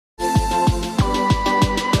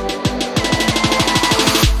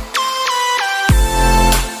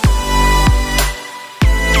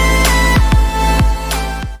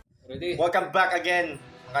welcome back again.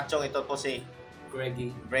 Mga kachong, ito po si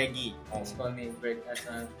Greggy. Oh. Call me Greg.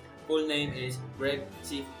 Full name is Greg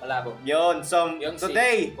C. Palabo. Yun, so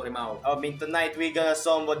today, tonight we gonna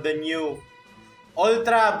summon the new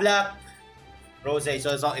Ultra Black Rose.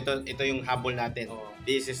 So ito yung habol natin. Oh.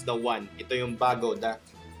 This is the one. Ito yung bago.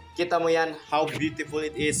 Kita mo yan, how beautiful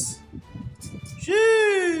it is.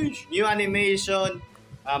 Sheesh! New animation,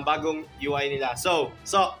 bagong UI nila. So,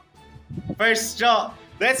 first show.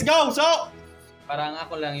 Let's go, so! Parang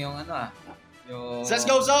ako lang yung yung... Let's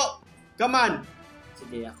go, so! Come on!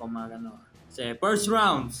 Sige, ako Say, first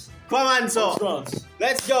rounds. Come on, so! First rounds.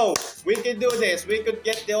 Let's go! We can do this. We could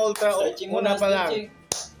get the ultra una pa lang.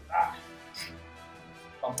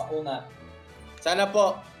 Pampauna. Sana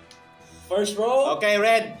po. First row. Okay,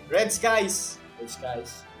 red. Red skies. Red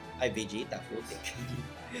skies. Ay, Vegeta. Putik.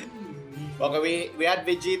 Okay, we had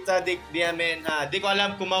Vegeta. Di ko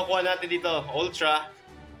alam kung makukuha natin dito. Ultra.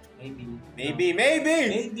 Maybe.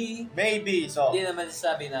 So, hindi naman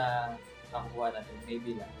sabi na makukuha natin.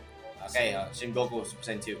 Maybe lang. Okay, Shin Goku, Super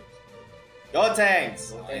Saiyan 2. Go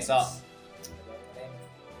Tanks! Okay, so.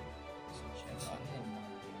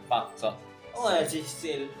 Fuck, so. Oh, si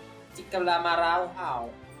Kalamaraw.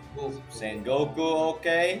 How? Saiyan Goku,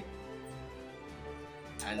 okay.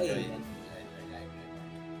 Android.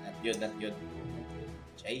 Not good.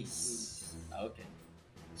 Chase. Okay.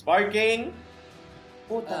 Sparking.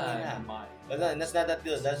 Puta na. That's not that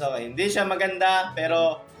good. That's okay. Hindi siya maganda,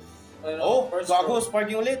 pero... Gago,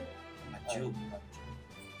 sparking ulit.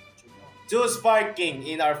 Two sparking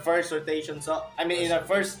in our first rotation. So, in our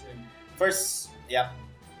first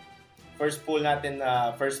pull natin,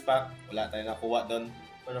 first pack. Wala tayong nakuha doon.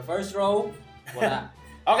 For the first row, wala.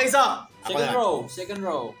 Okay, so. Second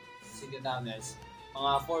row. Sige down, guys.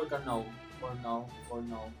 Mga 4 ka no. 4 no.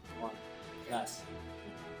 1. Yes.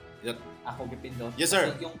 Ako pipindot. Yes,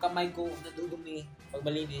 sir. Kasi yung kamay ko nadudumi. Pag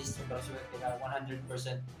malinis, sobrang swerte ka.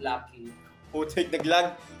 100% lucky. Putik,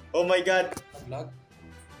 naglag. Oh my God. Naglag?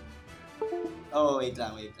 Oh, wait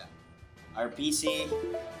lang. RPC.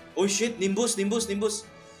 Oh shit, Nimbus.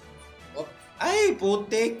 Oh. Ay,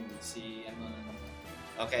 putik.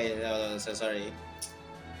 Okay, sorry.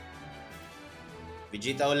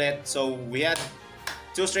 Vegeta ulit. So, we had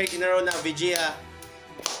 2 straight in a row na Vegeta.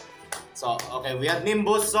 So, okay, we had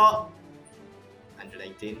Nimbus, so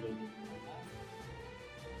 119.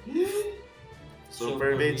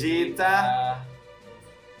 Super Vegeta.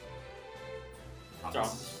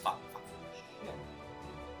 Fuck.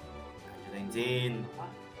 119.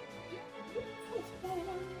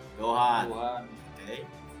 Gohan. Okay.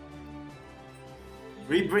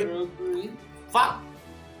 Rebreak. Fuck!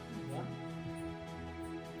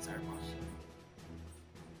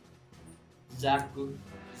 Jaco.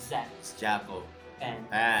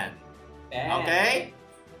 Pan.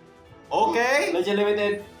 Okay. Legend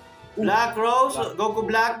Limited. Black Rose. Goku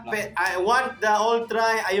Black. I want the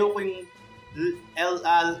Ultra. Ayoko yung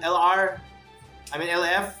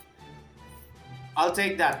LF. I'll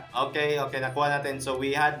take that. Okay. Nakuha natin. So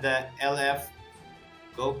we had the LF.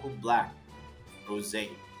 Goku Black. Rose.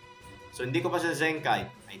 So hindi ko pa siya Zenkai,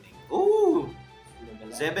 I think. Ooh!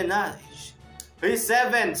 7 na. He's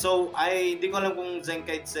 7. So hindi ko alam kung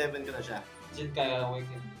Zenkai 7 ko na siya. Zenkai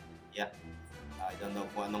Awakened. Yeah. I don't know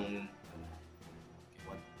kung anong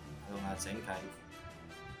nga Zenkai.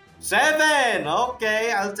 7! Okay,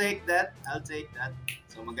 I'll take that.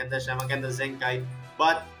 So maganda siya, maganda Zenkai.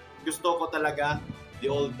 But gusto ko talaga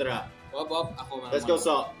the Ultra. Ako. Let's go,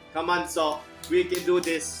 So. Come on, So. We can do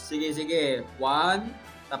this. Sige. 1.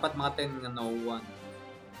 Dapat mga 10 nga 1,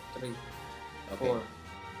 3, 4,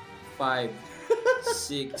 5,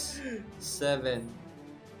 6, 7,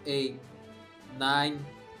 8, 9,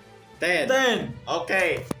 10.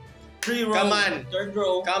 Okay. 3 row. Come on. Third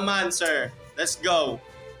row. Come on, sir. Let's go.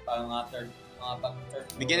 Third.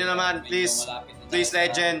 Bigyan nyo naman, please. Please,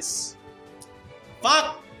 Legends.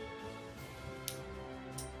 Fuck!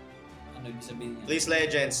 Ano ibig sabihin niya? Please,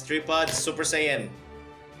 Legends. 3 pods, Super Saiyan.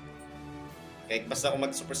 Okay, basta ako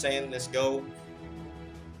mag-Super Saiyan. Let's go.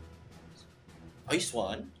 Ice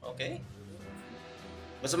one. Okay.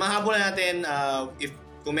 Basta mahabol natin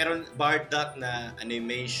kung meron Bardock na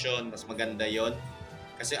animation, mas maganda yon.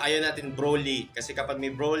 Kasi ayaw natin Broly. Kasi kapag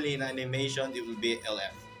may Broly na animation, it will be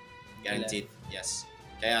LF. Guaranteed. Yes.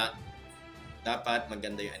 Kaya, dapat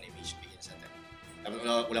maganda yung animation bigyan sa atin.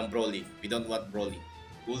 Walang Broly. We don't want Broly.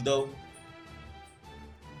 Bulldog.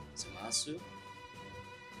 Samasu.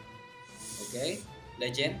 Okay.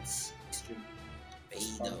 Legends. Extreme.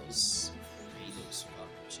 Vados.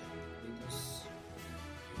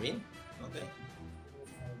 You mean? Okay.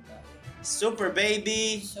 Super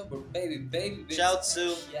baby. Super baby.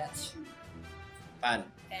 Shoutsu. Pan.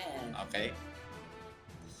 And Okay.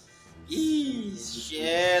 Eee,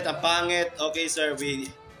 shit, ang pangit. Okay, sir,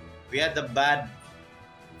 we had the bad.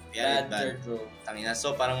 We had bad third row. Tangina,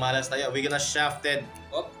 so parang malas tayo. We're gonna shafted.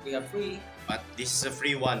 Oh, we are free. But this is a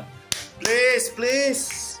free one. Please,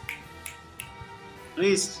 please.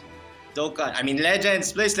 Please. Dokkan. I mean,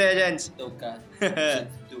 legends. Please, legends. Dokkan.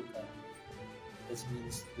 Dokkan. This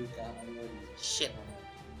means Dokkan. Shit.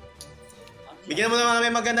 Bigyan mo naman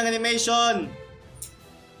kami magandang animation.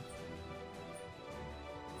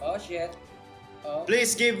 Oh, shit. Oh.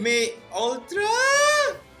 Please give me Ultra.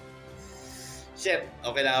 Shit.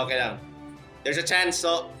 Okay lang, okay lang. There's a chance,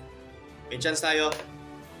 so. May chance tayo.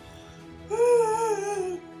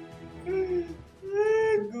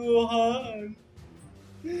 Gohan.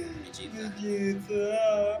 Vegeta.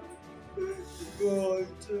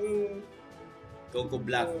 Goku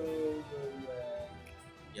Black.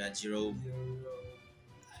 Yajiro.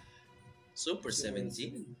 Super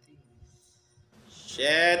 17.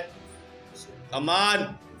 Shit. Come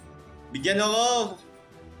on. Bigyan ako.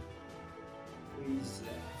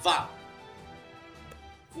 Fuck.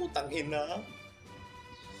 Putang ina.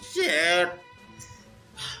 Shit.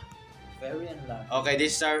 Very unlucky. Okay,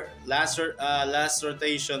 this is our last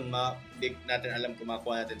rotation. Big natin alam kung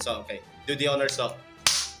makuha natin. So, okay. Do the honors, so.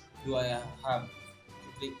 Do I have to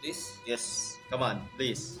click this? Yes. Come on,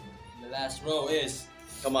 please. The last row is...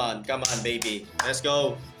 Come on, baby. Let's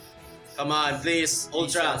go. Come on, please.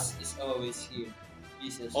 Ultra. Jesus is always here.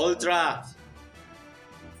 Jesus. Ultra.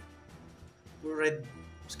 Red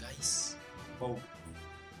skies. Oh.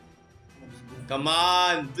 Come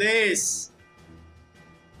on, please.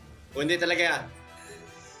 Kung hindi talaga.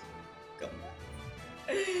 Come on.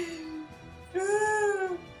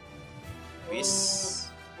 Peace.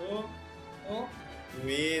 Oh. Oh.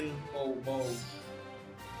 Win. Oh. Oh.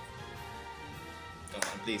 Come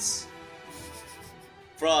on, please.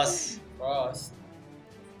 Frost. Frost.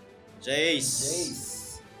 Jace.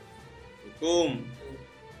 Jace. Hukum.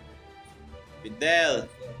 Fidel.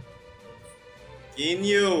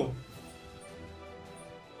 Kinyu.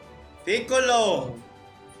 Piccolo.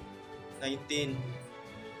 19.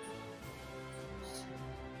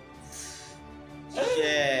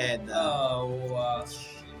 Shit. Oh,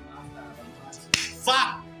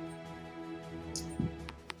 Fuck!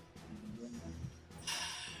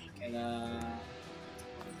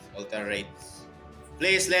 Alternate.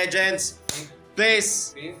 Please, legends.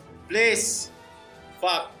 Please. Please.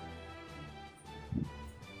 Fuck.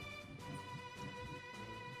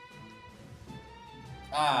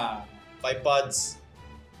 Ah. 5 pods.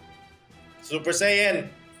 Super Saiyan.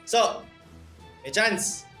 So, may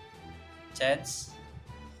chance. Chance.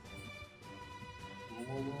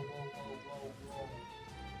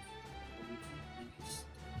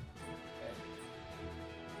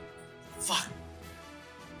 Fuck.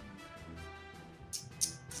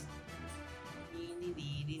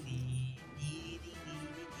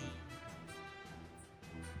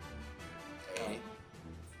 Okay.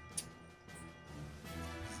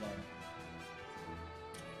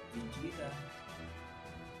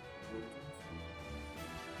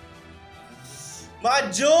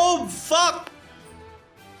 Majob! Fuck!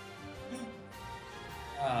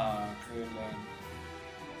 Ah, Krillin.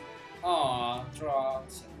 Ah,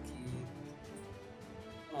 Trunks and Kid.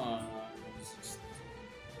 Ah,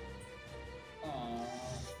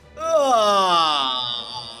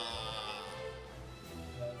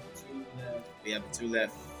 We have 2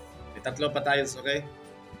 left. May 3 pa tayo, okay?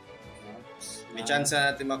 May chance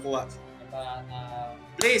na natin makuha.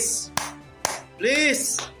 Please!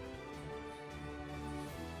 Please!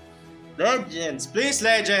 Legends! Please,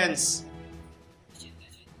 legends!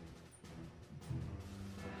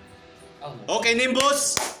 Okay,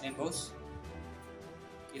 Nimbus! Nimbus?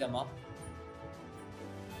 Kita mo?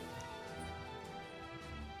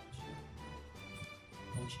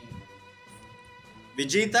 Oh shit.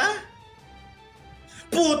 Vegeta?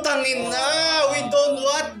 Putang ina! We don't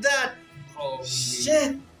want that!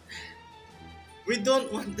 Shit! We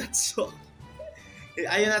don't want that song.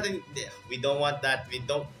 Ayaw natin. We don't want that. We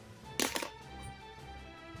don't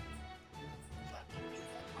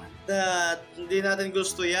want that. Hindi natin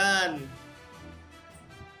gusto yan.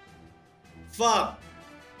 Fuck!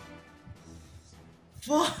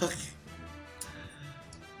 Fuck!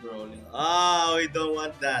 Brawling. Ah, we don't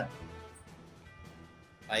want that.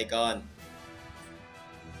 Icon.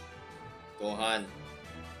 Gohan.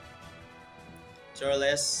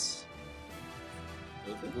 Charles.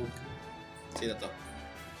 GOKU. Sino to?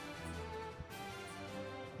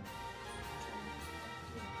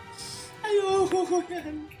 Ayoko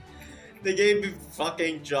yan. They gave me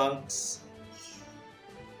fucking Trunks.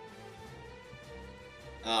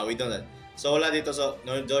 We don't know. So wala dito. So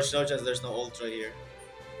no chance there's no ultra here.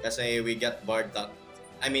 Kasi we got Bardock.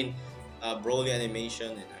 I mean, Broly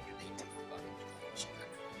animation and aggregated.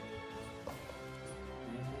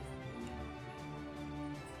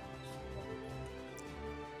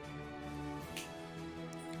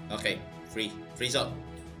 Okay, free zone.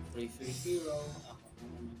 Free hero.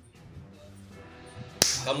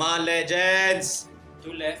 Come on, legends!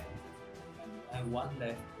 2 left. I have 1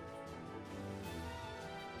 left.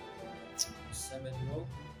 7 row.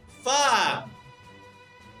 Fuck!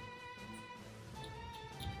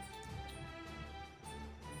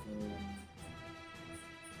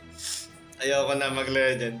 Ayoko na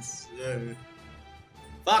mag-legends.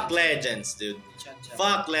 Fuck legends, dude.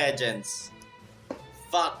 Fuck legends.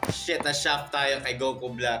 Fuck, shit, na-shaft tayo kay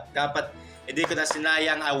Goku Black. Dapat, hindi ko na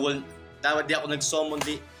sinayang, dapat di ako nag-summon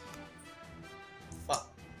di.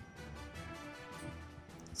 Fuck.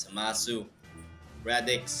 Samasu.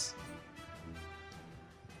 Radix.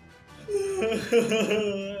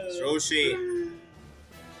 Roshi.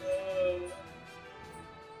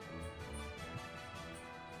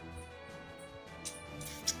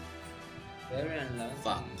 Very unlucky.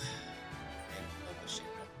 Fuck. Oh, shit.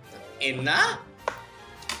 Ina?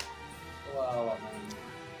 Wow, man.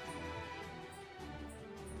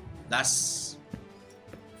 That's...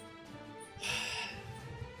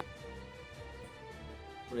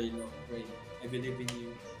 Pray, Lord, pray. I believe in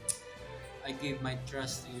you. I give my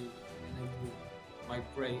trust to you, and I put my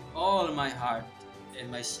pray all my heart and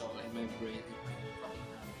my soul and my brain and my fucking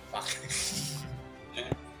hand. Fuck.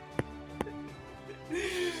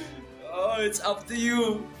 Oh, it's up to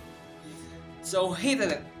you. So hit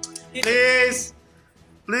it. Please!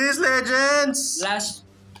 Please, legends! Last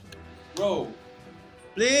row.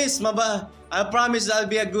 Please, I promise I'll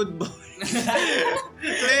be a good boy.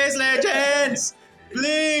 Please, legends!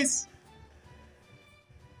 Please!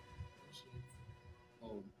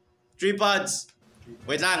 Oh, 3 pods.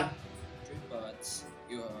 Wait lang. 3 pots.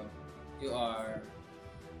 You are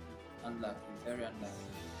unlucky. Very unlucky.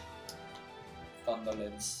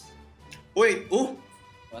 Condolence. Wait, oh!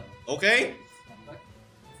 What? Okay.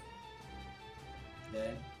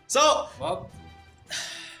 Then, So, Bob,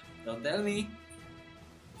 don't tell me.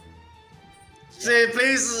 say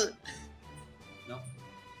please. No.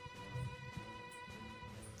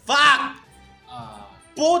 Fuck! Ah,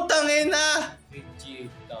 Putang ina!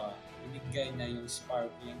 Vegeta. Binigay na yung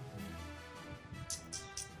sparkling.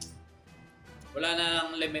 Wala na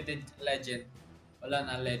ng limited legend. Wala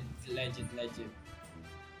na legend.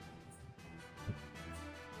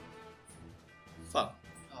 Fuck.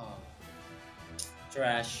 Oh.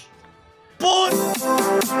 Trash. Put!